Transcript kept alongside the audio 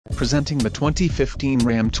presenting the 2015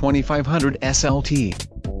 Ram 2500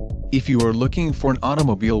 SLT. If you are looking for an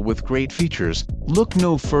automobile with great features, look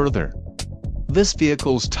no further. This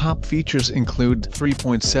vehicle's top features include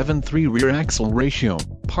 3.73 rear axle ratio,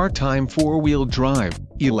 part-time four-wheel drive,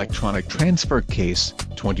 electronic transfer case,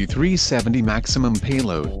 2370 maximum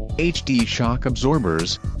payload, HD shock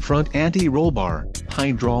absorbers, front anti-roll bar,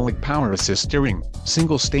 hydraulic power assist steering,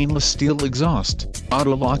 single stainless steel exhaust,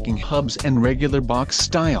 auto-locking hubs and regular box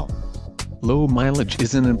style. Low mileage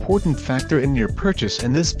is an important factor in your purchase,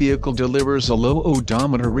 and this vehicle delivers a low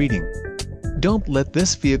odometer reading. Don't let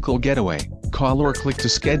this vehicle get away. Call or click to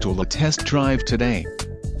schedule a test drive today.